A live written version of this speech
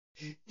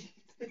You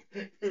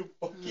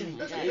fucking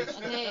my god. bitch.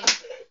 Okay.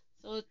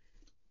 So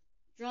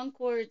drunk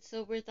words,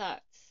 sober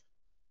thoughts.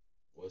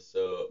 What's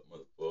up,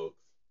 motherfuckers?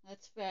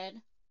 That's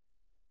Fred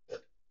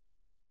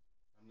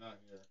I'm not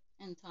here.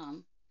 and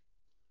Tom.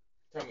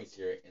 Tommy's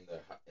here in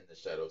the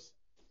shadows.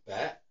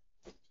 Bat.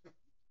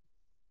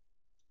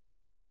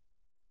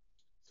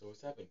 So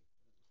what's happening?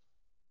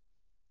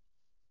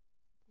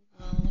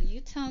 Well,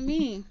 you tell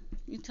me.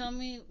 You tell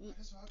me.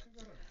 Guys, how come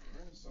I gotta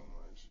burn so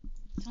much?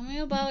 Tell me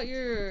about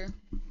your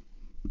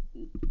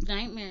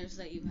nightmares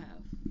that you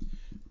have.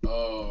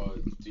 Oh,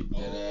 dude, Oh.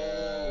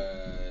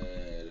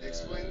 that,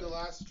 Explain the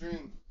last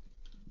dream.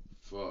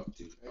 Fuck,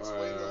 dude.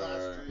 Explain the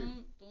last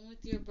dream. The one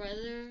with your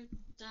brother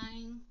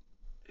dying.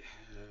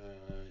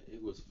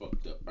 It was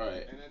fucked up. All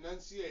right. And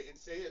enunciate and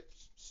say it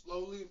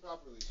slowly and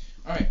properly.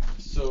 All right.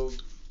 So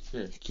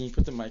here, can you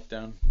put the mic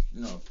down?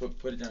 No,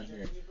 put it down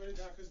here. Can you put it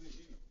down?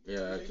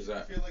 Yeah, because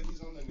I feel like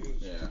he's on the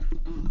news. yeah.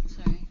 Oh,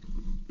 sorry.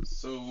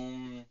 So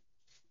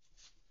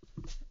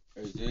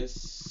is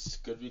this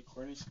good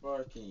recording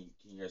spot? Can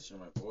you guys hear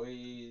my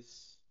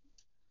voice?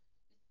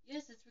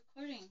 Yes, it's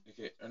recording.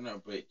 Okay, I don't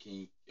know, but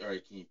all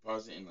right, can you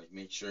pause it and like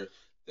make sure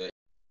that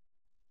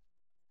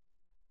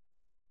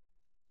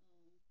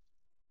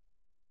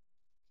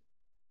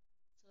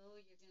So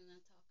you're gonna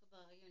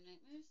talk about your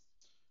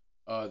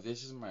nightmares?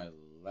 this is my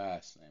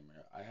last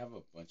nightmare. I have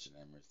a bunch of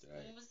nightmares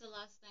that When was the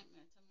last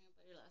nightmare? Tell me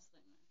about your last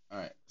nightmare.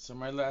 Alright, so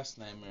my last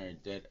nightmare,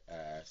 dead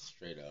ass,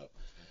 straight up.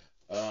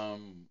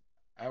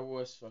 I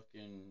was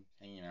fucking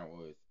hanging out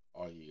with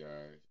all you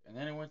guys, and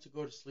then I went to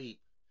go to sleep,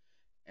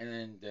 and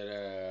then dead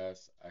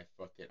ass,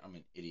 I'm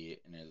an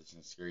idiot, and I listen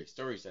to scary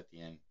stories at the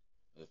end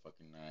of the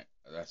fucking night.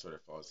 That's what I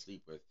fall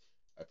asleep with.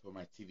 I put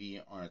my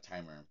TV on a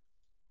timer,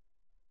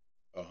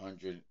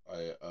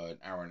 an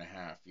hour and a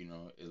half,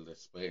 it'll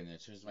display, and then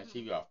it turns my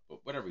TV off.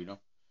 But whatever,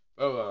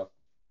 But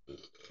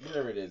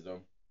whatever it is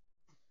though.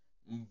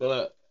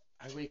 But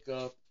I wake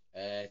up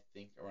at, I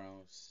think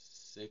around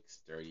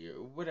 6:30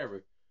 or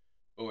whatever,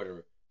 or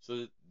whatever.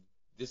 So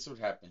this is what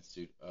happens,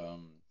 dude.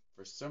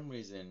 For some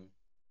reason,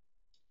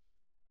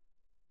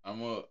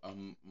 I'm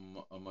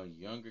a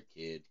younger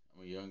kid.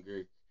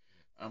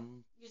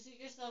 I'm You see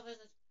yourself as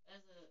a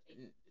little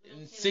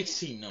kid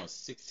 16, no,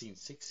 16,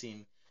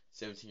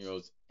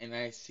 17-year-olds, and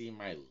I see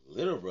my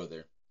little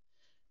brother,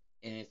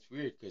 and it's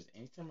weird because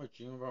anytime I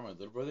dream about my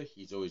little brother,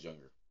 he's always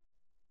younger.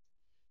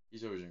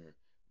 He's always younger.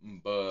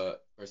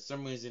 But for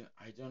some reason,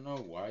 I don't know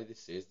why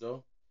this is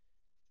though.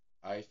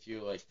 I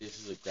feel like this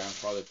is a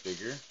grandfather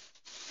figure,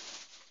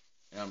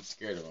 and I'm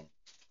scared of him.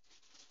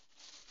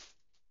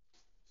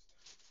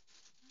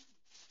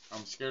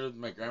 I'm scared of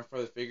my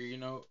grandfather figure,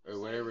 or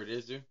whatever it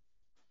is, dude.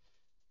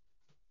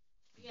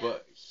 Yeah.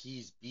 But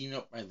he's beating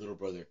up my little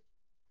brother.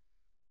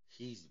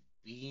 He's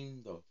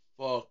beating the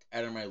fuck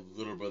out of my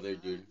little brother,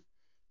 dude.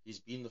 He's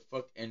beating the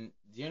fuck, and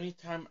the only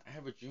time I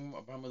have a dream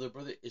about my little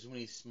brother is when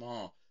he's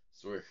small,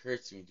 so it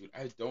hurts me, dude.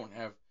 I don't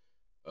have,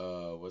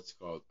 what's it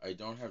called? I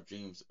don't have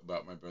dreams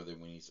about my brother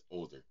when he's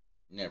older.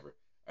 Never.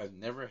 I've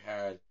never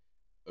had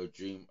a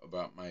dream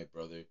about my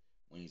brother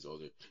when he's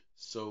older.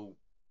 So,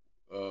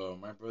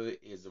 my brother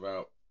is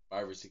about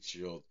 5 or 6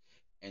 years old,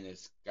 and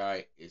this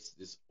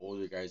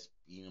older guy's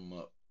beating him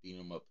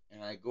up,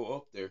 and I go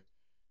up there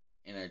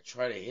and I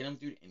try to hit him,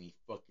 dude, and he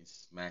fucking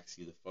smacks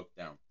me the fuck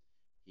down.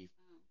 He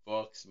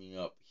fucks me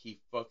up.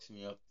 He fucks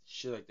me up.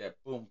 Shit like that.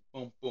 Boom,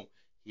 boom, boom.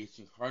 He hits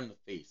me hard in the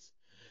face,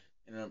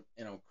 and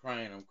I'm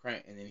crying,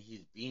 and then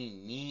he's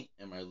beating me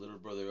and my little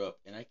brother up,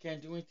 and I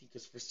can't do anything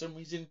because for some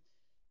reason,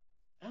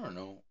 I don't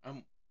know,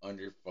 I'm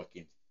under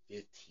fucking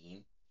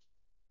 15.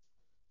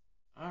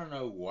 I don't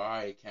know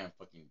why I can't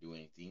fucking do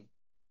anything.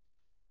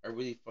 I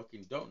really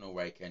fucking don't know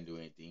why I can't do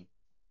anything.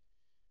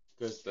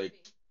 Cause like,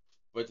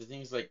 but the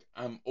thing is like,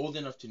 I'm old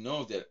enough to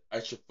know that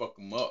I should fuck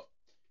him up,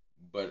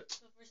 but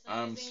So for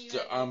some reason you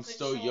had no I'm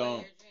still control in young.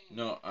 your dream.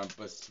 No,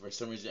 but for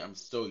some reason I'm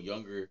still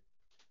younger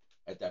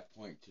at that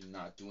point to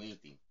not do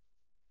anything.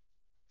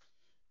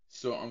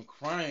 So I'm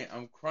crying.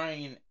 I'm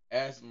crying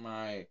as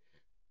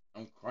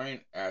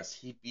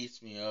he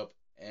beats me up,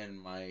 and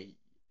my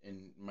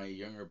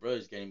younger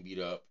brother's getting beat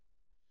up.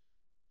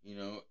 You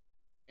know,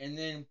 and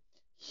then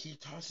he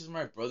tosses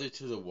my brother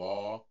to the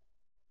wall,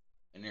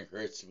 and it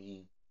hurts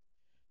me.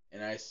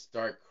 And I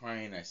start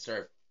crying. I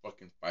start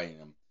fucking fighting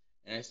him,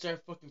 and I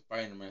start fucking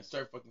fighting him. And I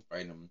start fucking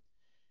fighting him,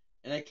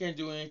 and I can't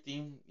do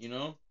anything.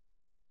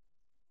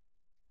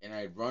 And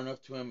I run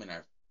up to him, and I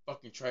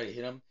fucking try to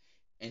hit him,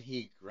 and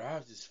he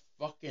grabs this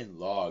fucking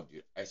log,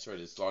 dude. I swear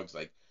this log's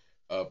like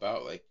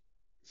about like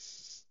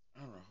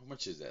I don't know how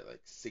much is that,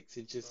 like 6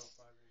 inches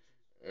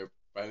or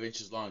 5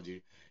 inches long,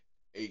 dude.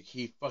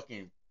 He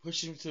fucking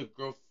pushes me to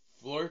the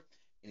floor,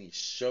 and he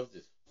shoves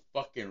this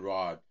fucking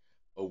rod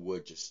of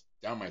wood just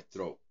down my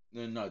throat.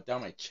 No, no,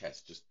 down my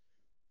chest. Just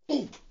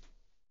boom,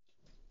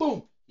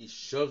 boom. He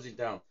shoves it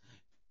down,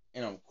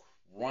 and I'm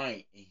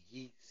crying. And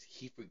he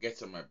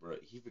forgets about my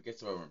brother. He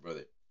forgets about my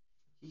brother.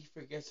 He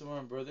forgets about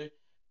my brother,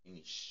 and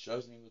he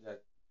shoves me with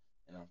that.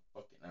 And I'm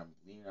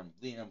bleeding. I'm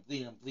bleeding. I'm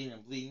bleeding. I'm bleeding.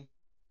 I'm bleeding.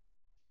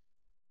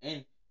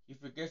 And He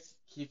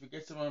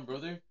forgets about my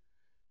brother,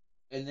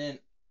 and then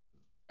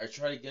I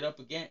try to get up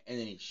again, and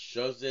then he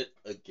shoves it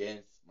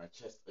against my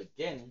chest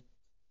again,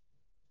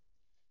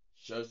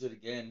 shoves it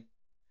again,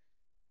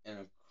 and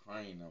I'm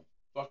crying. I'm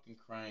fucking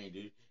crying,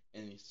 dude.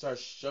 And he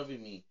starts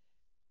shoving me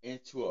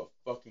into a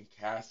fucking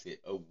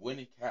casket, a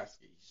wooden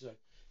casket.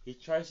 He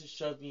tries to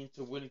shove me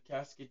into a wooden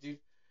casket, dude.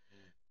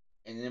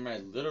 And then my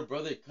little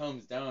brother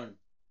comes down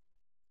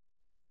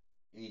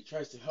and he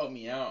tries to help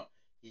me out.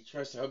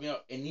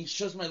 And he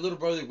shoves my little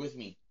brother with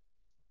me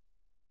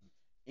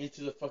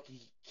into the fucking.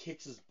 He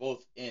kicks us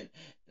both in,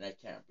 and I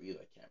can't breathe.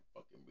 I can't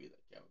fucking breathe.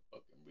 I can't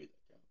fucking breathe.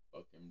 I can't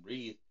fucking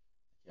breathe.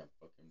 I can't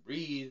fucking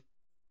breathe.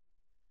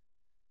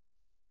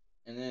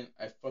 And then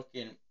I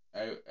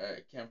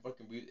can't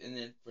fucking breathe. And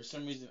then for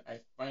some reason I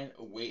find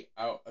a way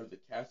out of the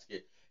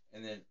casket.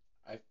 And then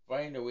I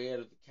find a way out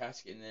of the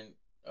casket. And then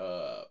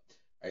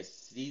I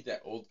see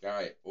that old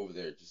guy over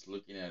there just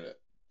looking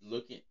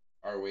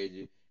our way,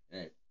 dude.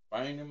 And I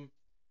find him,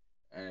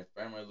 and I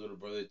find my little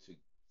brother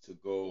to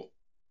go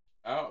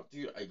out,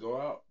 dude. I go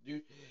out,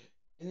 dude.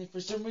 And then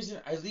for some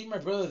reason I leave my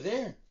brother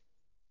there.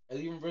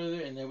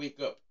 And I wake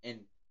up,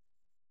 and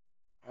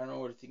I don't know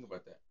what to think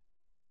about that.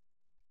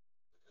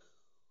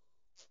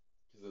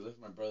 Because I left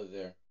my brother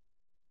there.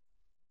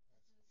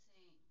 That's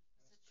insane.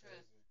 It's a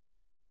trip.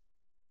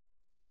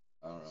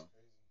 I don't know. That's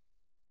crazy.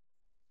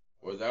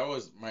 Well, that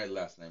was my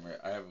last nightmare.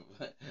 I have,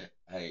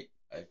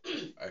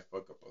 I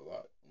fuck up a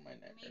lot with my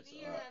nightmares. Maybe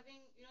you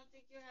don't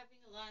think you're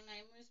having a lot of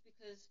nightmares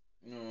because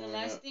No, the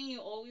last thing you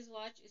always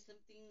watch is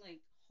something like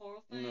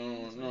horrifying.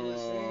 No, That's what he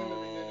was saying in the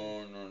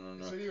beginning. no.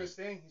 That's what he was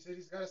saying. He said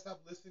he's got to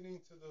stop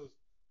listening to those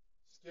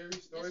scary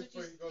stories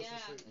before he goes to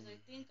sleep. Because I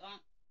think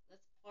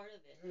that's part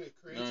of it. Dude, it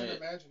creates an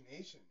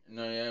imagination.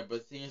 No, yeah,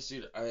 but the thing is,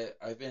 dude,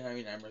 I've been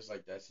having nightmares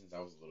like that since I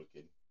was a little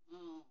kid.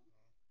 Oh.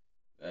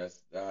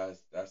 That's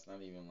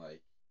not even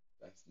like,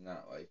 that's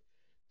not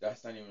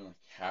even like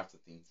half the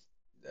things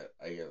that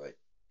I get. Like,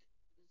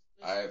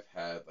 I've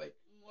had like.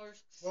 More.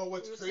 Well,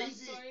 what's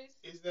crazy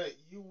is that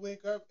you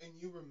wake up and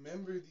you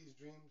remember these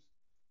dreams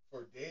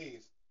for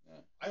days.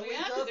 Yeah. I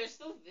wake up. They're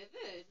so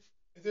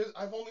vivid.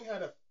 I've only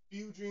had a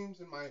few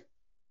dreams in my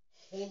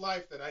whole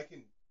life that I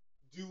can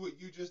do what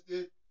you just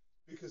did,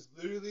 because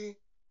literally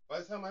by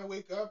the time I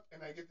wake up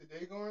and I get the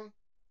day going,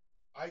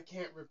 I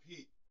can't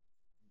repeat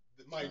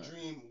my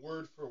dream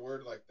word for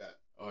word like that.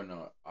 Oh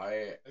no,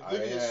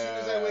 literally as soon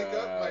as I wake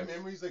up, my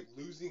memory's like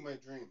losing my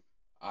dream.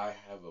 I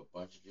have a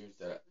bunch of dreams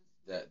that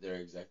they're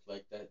exactly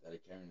like that I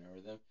can't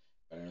remember them,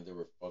 but I know they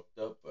were fucked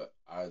up. But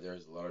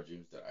there's a lot of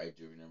dreams that I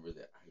do remember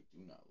that I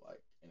do not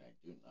like and I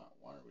do not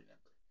want to remember.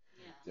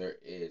 Yeah. There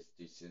is,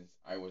 dude, since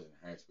I was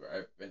in high school,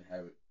 I've been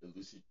having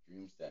lucid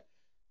dreams that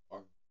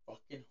are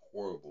fucking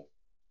horrible,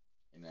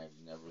 and I've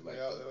never liked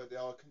them. They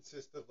all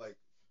consist of like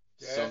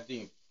death,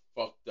 something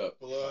fucked up,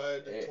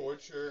 blood,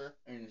 torture,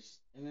 and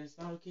it's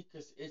not okay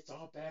because it's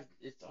all bad.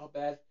 It's all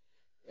bad.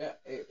 Yeah,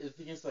 the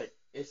thing is, like,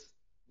 it's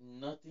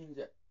nothing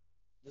that.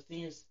 The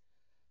thing is,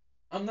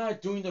 I'm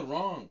not doing the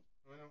wrong.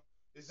 I know.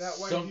 Is that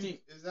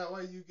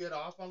why you get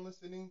off on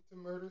listening to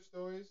murder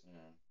stories?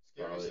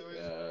 Yeah, scary stories.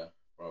 Yeah,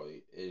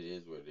 probably. It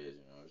is what it is.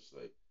 You know, it's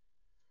like,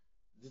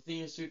 the thing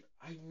is, dude.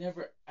 I'm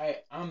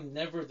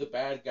never the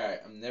bad guy.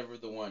 I'm never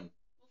the one.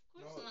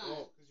 Of course not.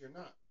 Well, because you're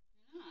not.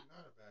 You're not. You're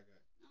not a bad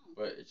guy. No.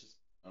 But it's just,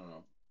 I don't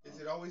know. Is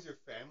it always your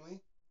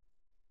family?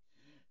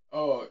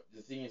 Oh,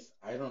 the thing is,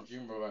 I don't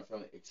dream about my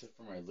family except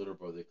for my little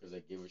brother because I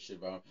give a shit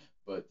about him.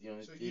 But the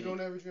only so thing, you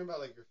don't ever dream about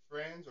like your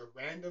friends or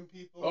random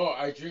people? Oh,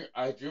 I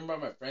dream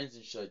about my friends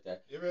and shit like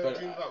that. You ever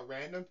dream about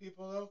random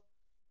people though?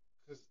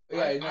 Because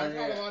I've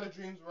had a lot of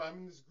dreams where I'm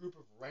in this group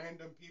of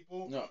random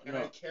people and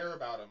I care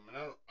about them and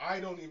I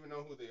don't even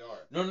know who they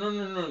are.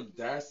 No.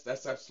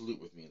 That's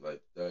absolute with me.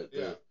 Like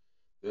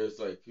there's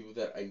like people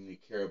that I need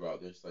to care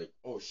about. There's like,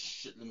 oh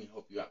shit, let me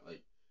help you out.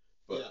 Like,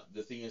 but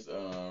the thing is,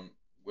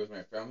 with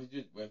my family,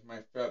 dude, my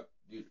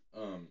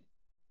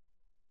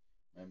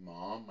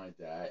mom, my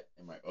dad,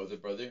 and my other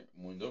brother,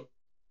 Mundo,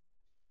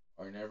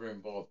 are never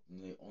involved.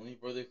 And the only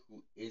brother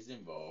who is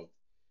involved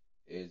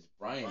is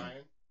Brian.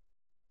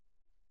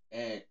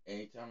 And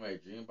anytime I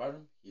dream about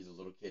him, he's a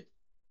little kid.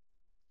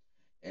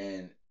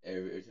 And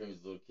every time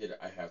he's a little kid,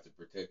 I have to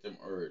protect him,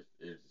 or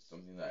it's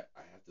something that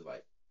I have to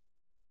like.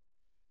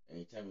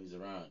 Anytime he's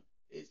around,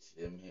 it's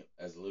him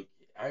as a little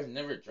kid. I've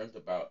never dreamt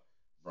about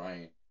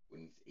Brian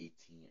when he's 18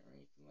 or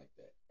anything like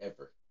that.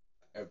 Ever.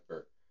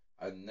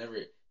 I've never.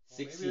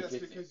 16, maybe that's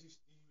 15. because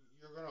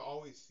you're gonna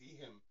always see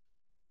him.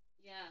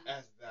 Yeah.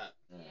 As that.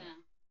 Yeah.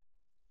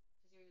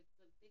 Because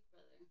you're the big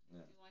brother.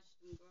 Yeah. You watched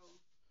him grow.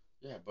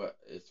 Yeah, but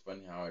it's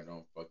funny how I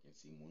don't fucking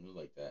see Mundo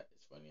like that.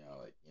 It's funny how,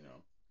 like, you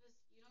know. Because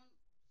you don't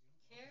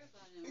care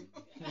about him.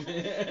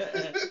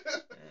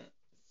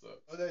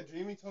 Oh, that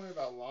dream you told me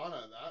about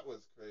Lana, that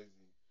was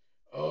crazy.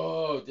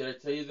 Oh, did I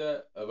tell you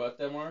that about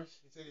that, Mars?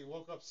 He said he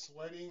woke up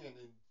sweating and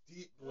in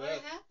deep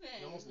breath. What happened?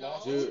 He almost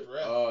lost his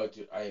breath. Oh,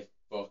 dude, I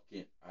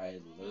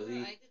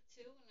literally. I did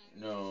too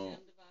when I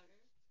dreamed about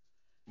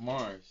her.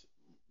 Mars,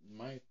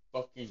 my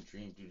fucking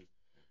dream, dude.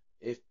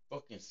 it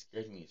fucking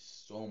scared me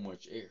so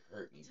much. It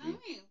hurt me, Tell dude.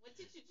 me, what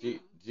did you do?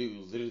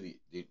 Dude,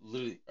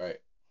 literally. All right,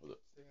 hold up.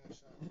 Taking a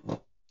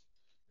shot.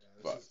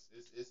 Yeah, Fuck.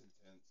 it's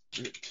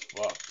intense.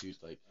 Fuck, dude.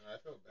 Like, And I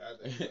feel bad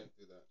that you went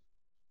through that.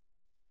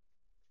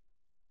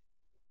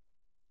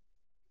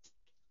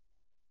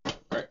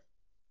 Right.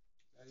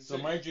 Daddy so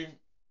said- my dream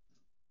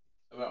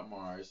about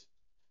Mars,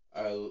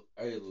 I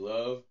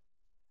love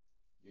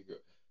your girl.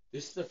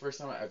 This is the first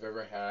time I've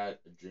ever had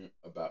a dream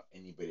about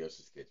anybody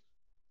else's kid,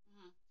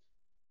 Uh-huh.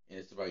 and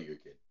it's about your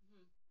kid,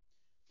 Mhm.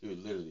 dude.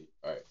 Literally.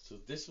 All right. So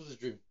this was a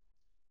dream.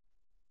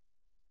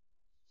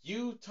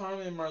 You,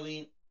 Tom, and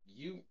Marlene,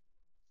 you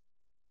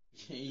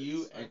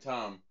and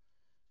Tom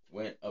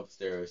went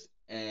upstairs,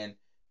 and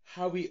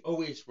how we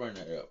always run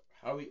it up.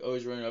 How we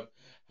always run it up.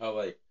 How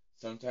like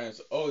sometimes,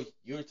 oh,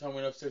 you and Tom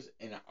went upstairs,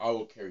 and I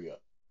will carry you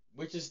up,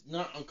 which is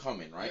not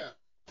uncommon, right? Yeah.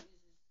 Jesus.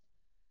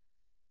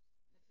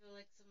 I feel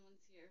like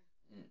someone's here.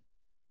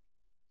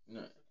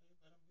 No, It's okay,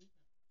 let 'em leave it.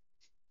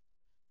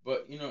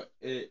 but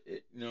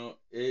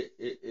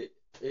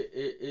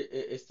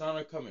it's not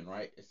uncommon,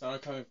 right? It's not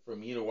uncommon for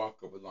me to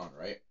walk up with Lon,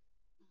 right?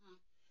 Uh-huh.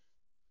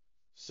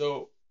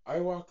 So I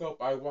walk up.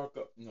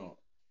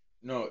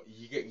 No,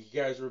 you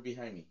guys were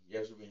behind me. You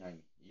guys were behind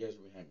me,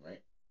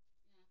 right?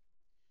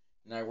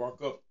 And I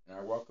walk up,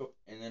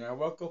 and then I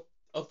walk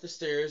up the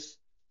stairs,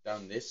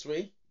 down this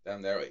way,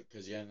 down that way,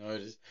 because yeah, know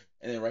it is.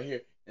 And then right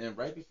here, and then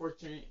right before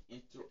turning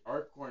into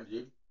our corner,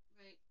 dude,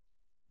 Right.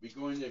 we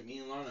go in there. Me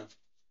and Lana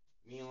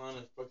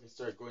fucking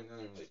start going down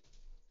there, like,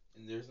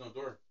 and there's no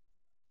door.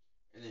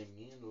 And then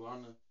me and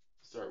Lana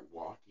start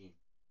walking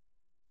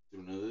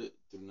through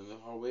another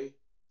hallway,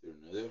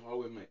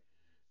 I'm like,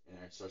 and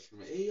I start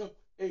screaming, "Hey yo,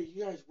 hey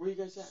you guys, where you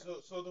guys at?"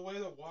 So the way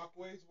the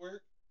walkways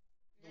work,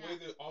 the Yeah. way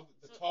the all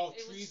the So tall it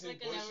was trees just and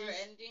like a never bushes,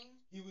 ending.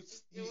 he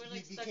They were,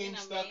 like, he stuck became in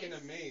a stuck in a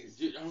maze. maze.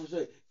 Dude, I was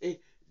like,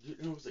 hey, dude,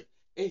 and I was like,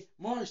 hey,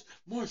 Mars,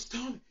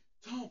 Tom,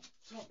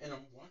 and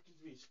I'm walking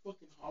through these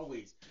fucking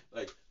hallways,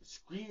 like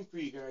screaming for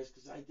you guys,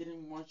 because I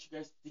didn't want you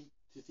guys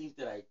to think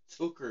that I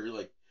took her,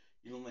 like,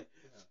 like,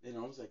 Yeah. and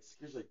I was like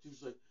scared, like,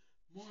 dude's like,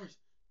 Mars,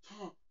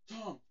 Tom,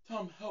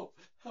 help,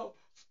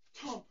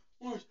 Tom,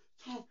 Mars,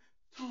 Tom.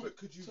 But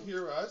could you Tom.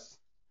 hear us?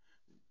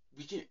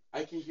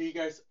 I can hear you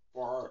guys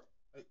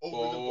Like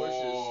over the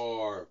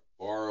bushes.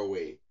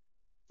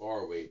 far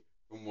away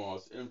from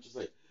walls, and I'm just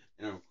like,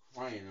 and I'm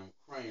crying,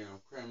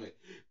 I'm like,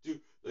 dude,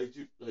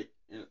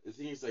 and the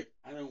thing is, like,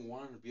 I don't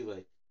want to be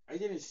like, I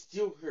didn't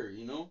steal her,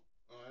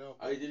 Oh, I know.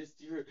 I didn't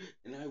steal her,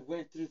 and I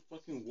went through the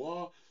fucking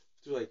wall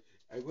to like,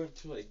 I went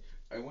through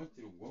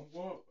one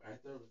wall, I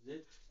thought it was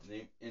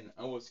it, and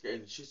I was scared,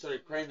 and she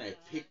started crying, and I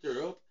picked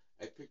her up,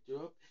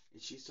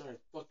 and she started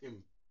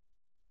fucking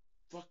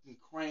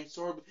crying,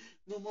 sorry, but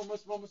no,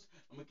 mamas, I'm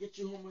gonna get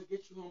you home,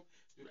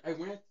 dude. I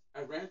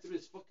ran through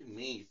this fucking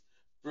maze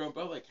for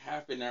about like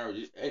half an hour,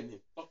 dude, and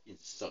it fucking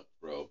sucked,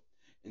 bro.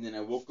 And then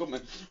I woke up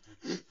and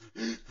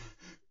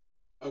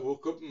I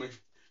woke up in my,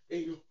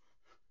 hey yo,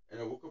 and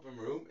I woke up in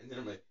my room, and then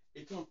I'm like,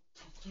 hey Tom.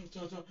 It's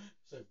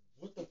like,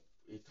 what the?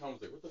 Hey, Tom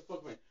was like, what the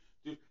fuck, man,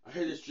 dude? I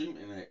had this dream,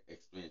 and I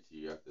explained it to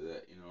you after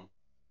that,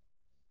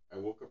 I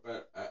woke up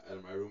out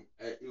of my room.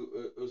 It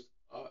was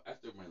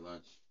after my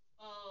lunch.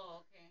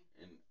 Oh, okay.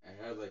 And I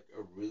had like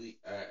a really,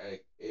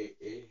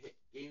 it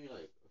gave me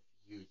like a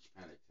huge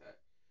panic attack.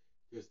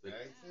 Cause like,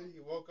 Yeah, he said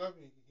he woke up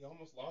and he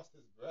almost lost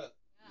his breath.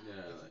 Yeah.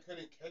 yeah, Because he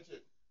couldn't catch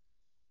it.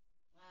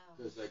 Wow.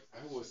 cause like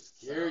I That was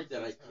shit scared sounds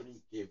that I intense.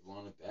 couldn't give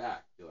Lana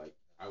back. Like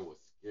I was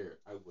scared.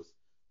 I was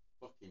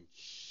fucking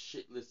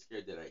shitless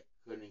scared that I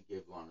couldn't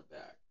give Lana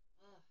back.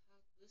 Ugh, I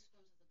have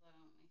goosebumps at the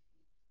bottom of my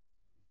feet.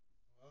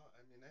 Well,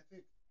 I mean, I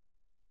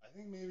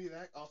think maybe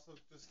that also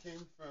just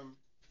came from.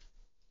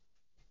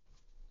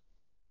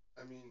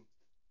 I mean,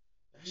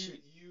 That you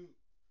shit, you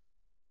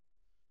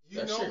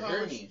that shit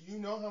hurt me. you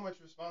know how much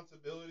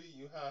responsibility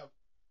you have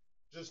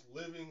just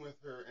living with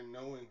her and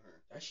knowing her.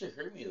 That shit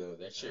hurt me though.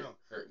 That shit know.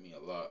 hurt me a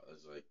lot. I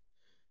was like,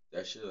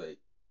 that shit like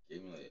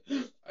gave me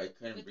like I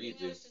couldn't Good breathe,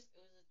 thing dude. it was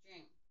a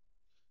dream.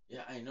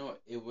 Yeah, I know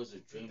it was a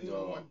Good dream thing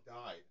though. no one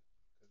died,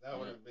 because that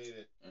would have made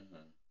it. Uh-huh.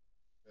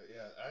 But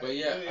yeah, But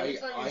yeah, every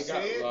time you I got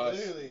say it, lost.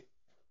 literally,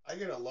 I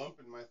get a lump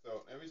in my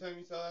throat. Every time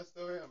you tell that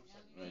story, I'm just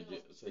Yeah, like, me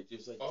too.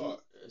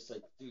 It's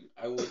like, dude,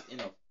 I was in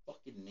a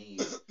fucking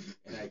maze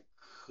and I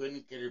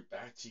couldn't get her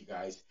back to you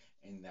guys,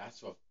 and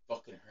that's what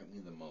fucking hurt me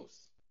the most.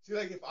 see,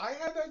 like if I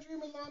had that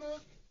dream with Lana,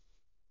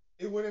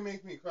 it wouldn't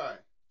make me cry.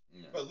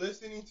 Yeah. But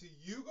listening to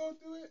you go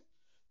through it,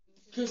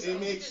 'Cause it I'm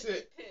makes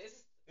it.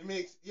 Pissed. It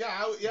makes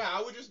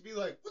I would just be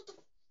like, what the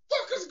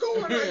fuck is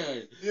going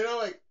on? You know,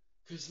 like.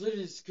 Cause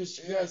literally, cause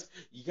Yeah.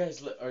 you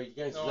guys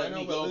No, let I know,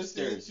 me but go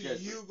listening upstairs.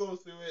 to you go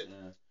through it,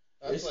 Yeah.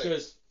 that's It's like,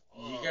 because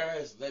you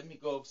guys let me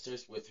go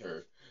upstairs with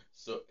her,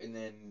 so and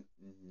then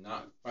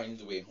not find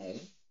the way home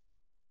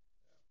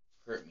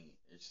hurt me.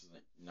 It's just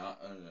like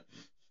not.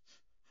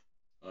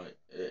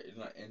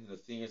 And the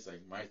thing is,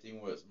 like, my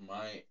thing was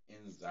my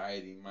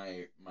anxiety,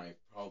 my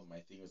problem. My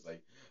thing was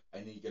like, I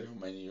need to get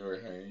home. I need to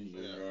get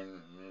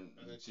home.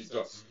 Yeah. And then she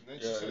starts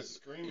starts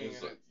screaming. It's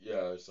And like,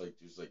 yeah, it's like,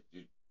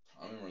 dude,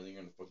 Tommy, or are they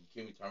gonna fucking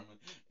kill me, Tommy?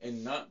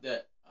 And not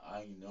that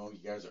I know you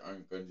guys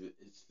aren't gonna do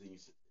it's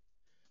things.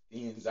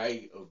 The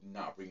anxiety of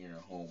not bringing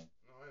her home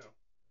No, I know.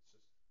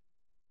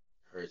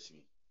 It's hurts me.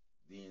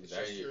 The just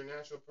anxiety. your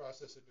natural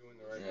process of doing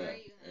the right Why Yeah, are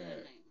thing. you yeah, having a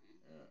nightmare?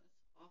 yeah.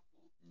 That's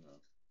awful. No,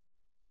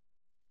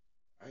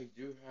 I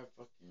do have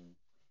fucking.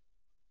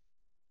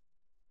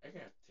 I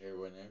got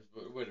terrible names,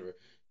 but whatever.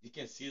 You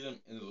can see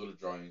them in the little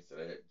drawings that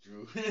I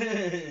drew.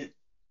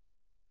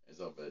 It's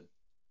all bad.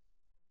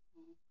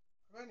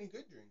 Have I any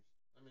good dreams?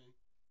 I mean, you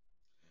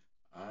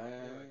like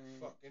I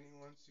fuck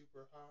anyone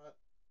super hot?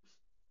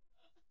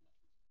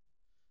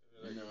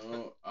 Or, like,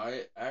 no,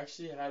 I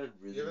actually had a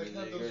really you ever really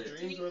have those good.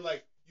 dreams where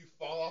like you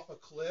fall off a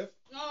cliff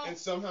No. and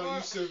somehow Or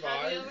you survive?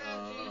 Have you ever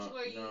had dreams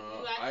where you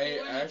I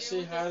you're in a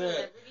actually dream with a had a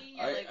celebrity and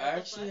you're I like, what the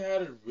actually fuck?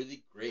 had a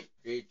really great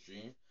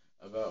dream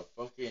about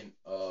fucking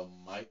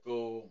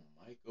Michael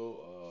I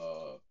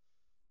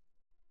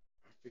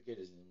forget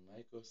his name,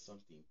 Michael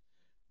something.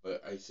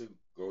 But I used to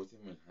go with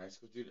him in high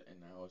school, dude, and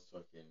I was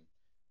fucking.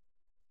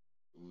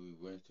 We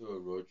went to a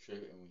road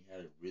trip and we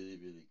had a really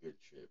good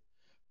trip.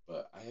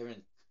 But I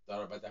haven't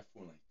thought about that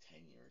for like 10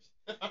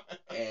 years.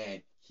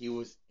 And he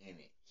was in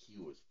it. He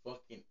was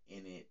fucking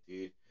in it,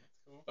 dude.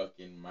 Cool.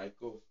 Fucking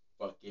Michael.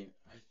 Fucking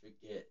I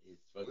forget his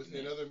fucking Was he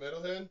name. another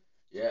metalhead?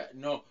 Yeah,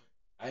 no.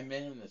 I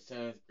met him in the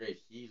 7th grade.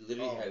 He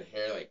literally had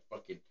hair like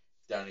fucking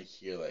down to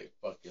here, like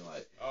fucking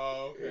like.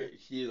 Oh, okay.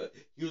 He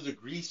was a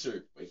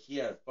greaser, but he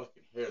had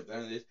fucking hair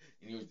down this,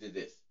 and he did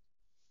this.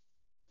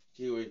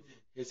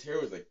 His hair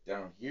was like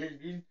down here,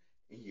 dude,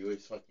 and he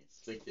always fucking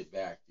slicked it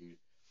back, dude.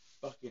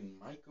 Fucking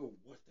Michael,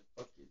 what the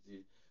fuck is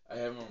dude? I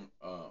have him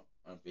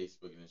on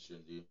Facebook and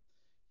Instagram, dude.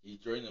 He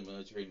joined the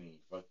military and he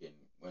fucking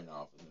went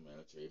off in the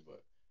military,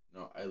 but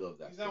no, I love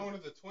that. He's not one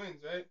of the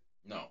twins, right?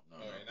 No.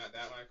 Okay, not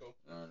that Michael.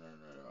 No.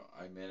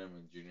 I met him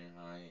in junior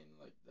high and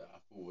like the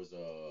fool was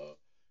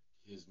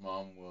his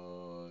mom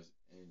was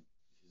and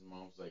his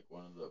mom's like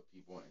one of the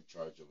people in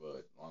charge of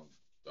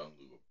Don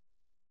Lugo.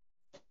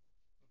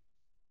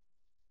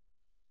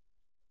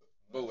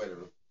 But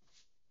whatever.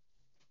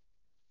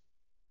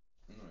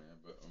 No, yeah,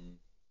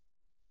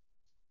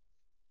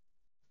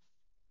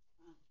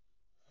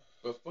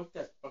 but fuck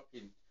that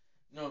fucking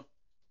no.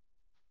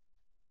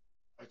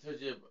 I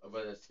told you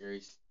about that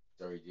scary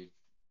story, dude.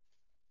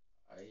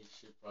 I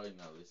should probably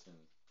not listen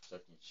to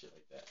sucking shit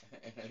like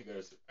that. And go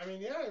to sleep. I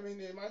mean, yeah. I mean,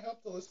 it might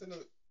help to listen to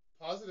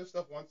positive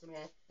stuff once in a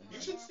while. Uh-huh.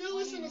 You should still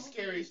listen to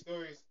scary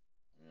stories.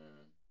 Yeah.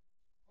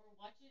 Or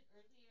watch it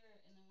earlier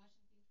and then watch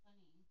something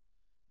funny.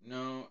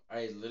 No,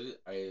 I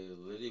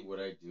literally, what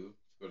I do to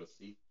go to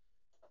sleep,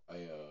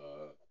 I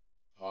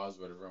pause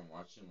whatever I'm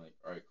watching. Like,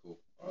 all right, cool.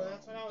 Oh,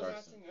 that's what I was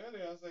asking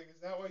earlier. I was like,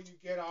 is that why you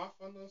get off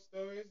on those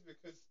stories?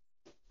 Because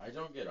I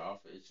don't get off.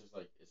 It's just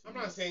like it's. I'm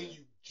not saying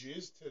you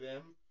jizz to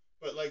them,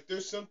 but like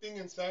there's something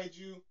inside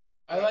you.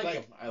 I like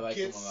them. I like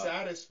them gets a lot.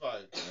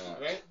 satisfied, Yeah,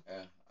 right?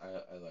 Yeah,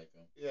 I like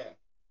them. Yeah.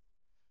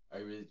 I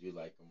really do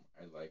like them.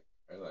 I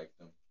like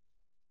them.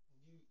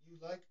 You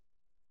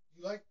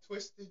like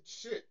twisted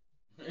shit.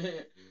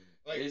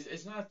 Like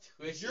it's not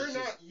twisted.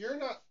 You're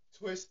not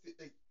twisted,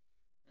 like,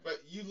 but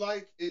you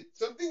like it.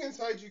 Something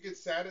inside you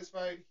gets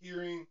satisfied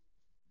hearing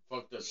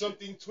fucked up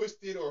something shit.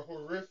 twisted or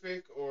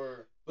horrific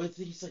or. But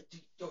then he's like,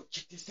 dude, yo,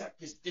 check this out,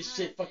 cause this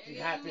shit fucking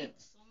happened.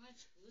 So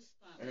much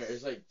goosebumps.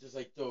 It's like just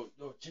like, yo,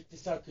 check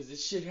this out, cause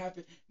this shit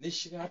happened. This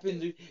shit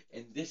happened, dude,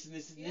 and this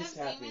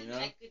happened. You know.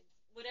 I could,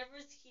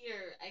 whatever's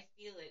here, I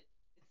feel it.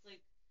 It's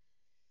like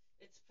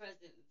it's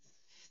present.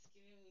 It's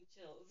giving me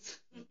chills.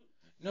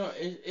 No,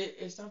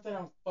 it's not that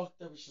I'm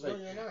fucked up. It's just like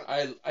No, you're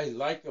not. I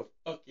like a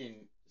fucking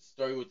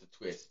story with a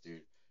twist,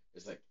 dude.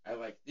 It's like I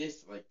like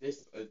this,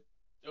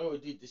 oh,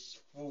 dude, this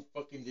fool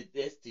fucking did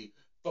this to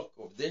fuck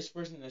over this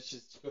person. That's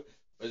just. But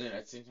then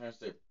at the same time,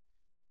 it's like,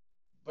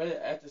 but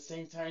at the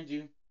same time,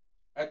 dude,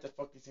 at the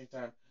fucking same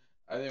time,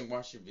 I've been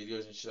watching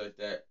videos and shit like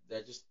that.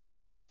 That just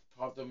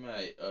popped up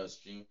my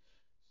stream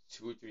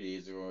 2 or 3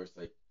 days ago. Where it's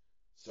like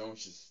someone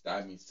just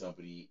stabbing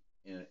somebody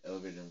in an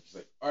elevator. And I'm just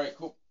like, all right,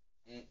 cool,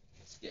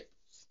 skip.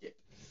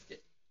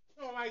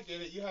 No, I get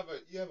it. You have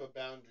a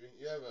boundary.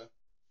 You have a.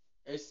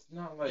 It's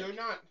not like You're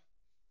not.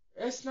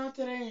 it's not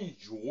that I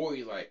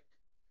enjoy like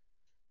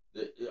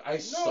I No,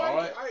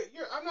 saw it.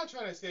 I'm not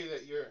trying to say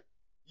that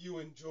you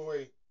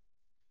enjoy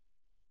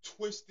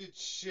twisted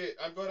shit.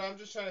 But I'm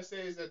just trying to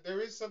say is that there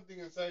is something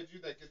inside you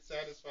that gets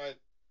satisfied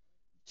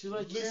To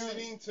like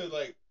listening to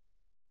like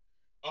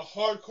a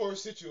hardcore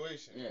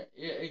situation.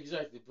 Yeah,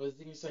 exactly. But the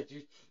thing is, like,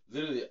 dude,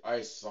 literally,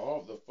 I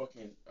saw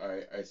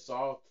I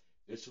saw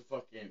this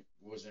fucking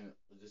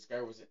this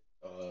guy was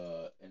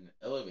in an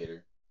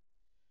elevator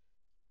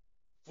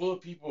full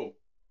of people,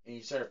 and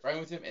he started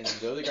fighting with him, and then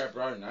the other guy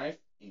brought a knife,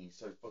 and he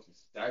started fucking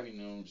stabbing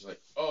him. I'm just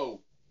like,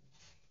 oh,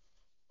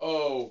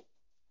 oh,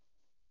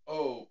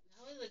 oh,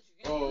 That was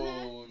a dream.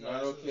 oh, No,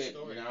 not this is a okay,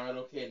 story. not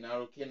okay, not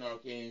okay, not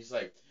okay. And he's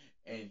like,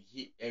 and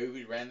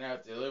everybody ran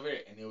out the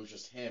elevator, and it was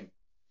just him.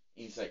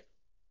 And he's like,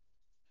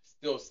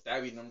 still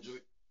stabbing them, just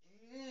like,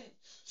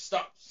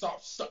 stop.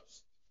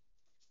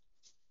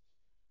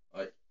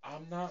 Like,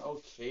 I'm not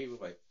okay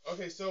with like.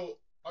 Okay, so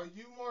are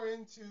you more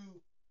into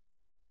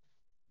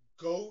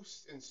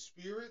ghosts and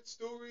spirit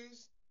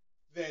stories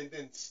than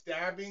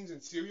stabbings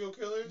and serial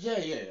killers? Yeah.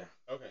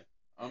 Okay.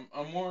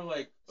 I'm more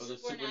like the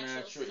Supernatural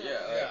supernatural. stuff.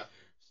 Yeah. Yeah.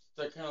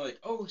 Like kind of like,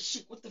 oh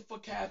shit, what the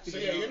fuck happened? So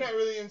you yeah, know? you're not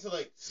really into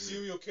like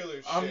serial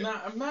killer shit. I'm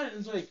not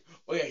into like,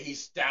 oh yeah, he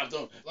stabbed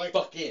him. Like,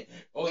 fucking.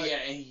 Oh like, yeah,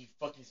 and he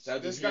fucking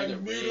stabbed this him guy here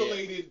in the rib.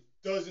 mutilated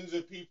dozens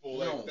of people.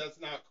 Like, No. that's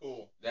not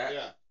cool. That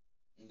Yeah.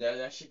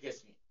 that shit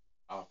gets me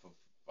off of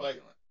fucking.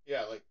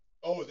 Yeah, like,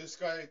 oh, this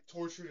guy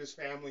tortured his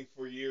family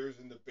for years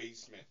in the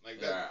basement. Like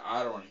that. Yeah,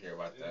 I don't want to hear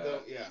about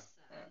that. Yeah.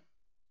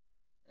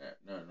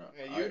 No.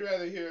 Yeah, you'd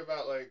rather hear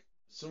about like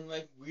some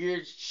like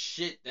weird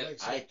shit that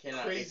like I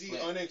cannot crazy,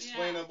 explain.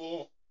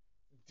 unexplainable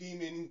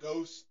demon,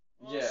 ghost,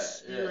 Well,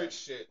 spirit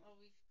shit. Well,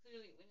 we've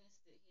clearly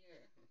witnessed it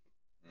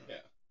here.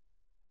 Yeah.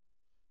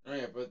 No,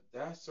 yeah, but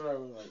that's what I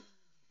would like.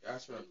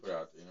 That's what I put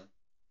out there, you know.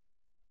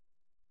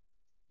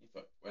 You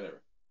fuck, whatever.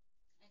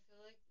 I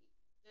feel like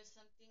there's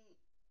something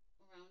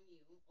around you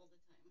all the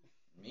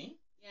time. Me?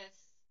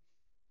 Yes,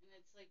 and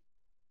it's like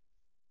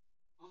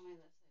on my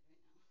left side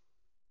right now.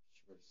 She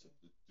better suck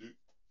the dick.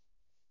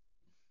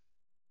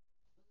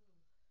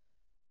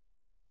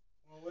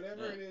 Well,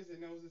 whatever Yeah. it is, it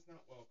knows it's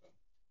not welcome.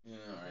 You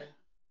know, right?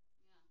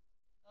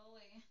 Yeah. Oh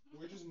wait.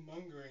 We're just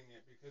mongering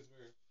it because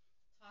we're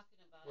talking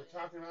about it.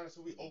 talking about it,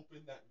 so we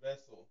opened that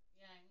vessel.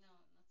 Yeah, I know,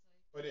 and that's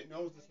why. But it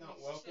knows it's Maybe not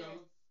welcome,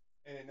 chills.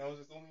 and it knows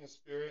it's only a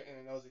spirit, and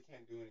it knows it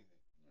can't do anything.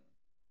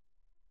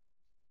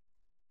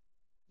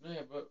 No,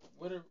 yeah, but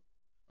whatever.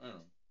 I don't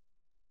know.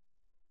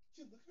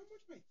 Dude, look how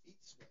much my feet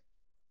sweat.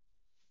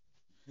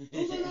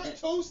 Those are not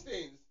toe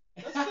stains.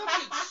 That's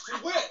fucking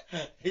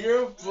sweat.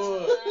 You're a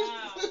fool.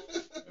 Wow.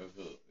 You're a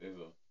fool.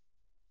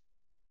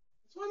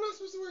 That's why I'm not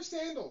supposed to wear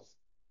sandals.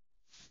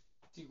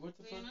 Dude, what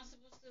the But fuck? you're not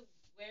supposed to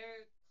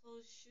wear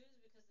closed shoes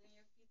because then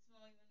your feet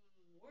smell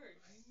even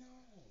worse. I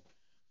know.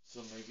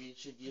 So maybe it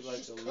should be You like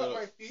just a cut little.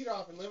 my feet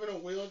off and live in a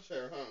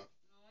wheelchair, huh?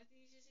 No, I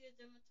think you should see a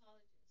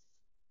dermatologist.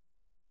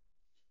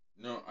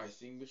 No, I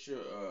think we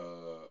should.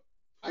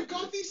 I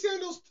got these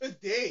sandals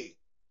today.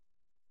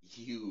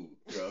 You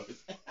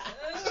gross.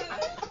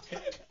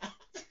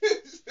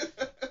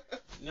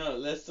 No,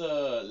 let's It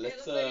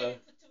looks like you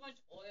put too much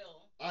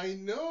oil. I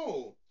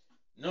know.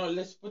 No,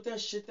 let's put that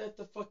shit that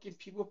the fucking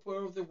people put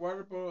over the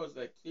water bottles,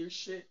 that clear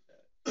shit.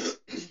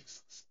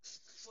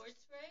 Sports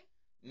spray?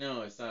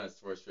 No, it's not a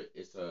sports spray.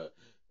 It's a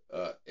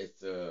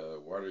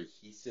water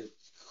adhesive.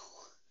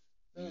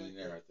 No, You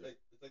never have to.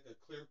 it's like a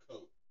clear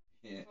coat.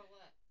 Yeah. For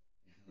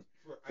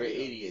what? For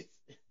idiots.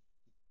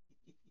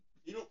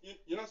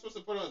 You're not supposed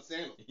to put on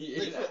sandals. Yeah.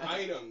 Like for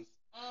items.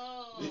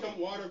 Oh. Become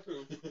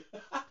waterproof.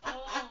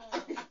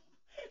 Oh.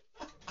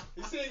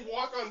 He's saying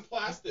walk on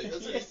plastic.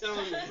 That's what he's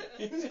telling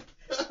me.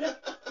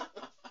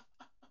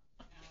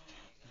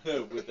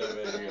 With that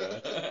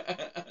video.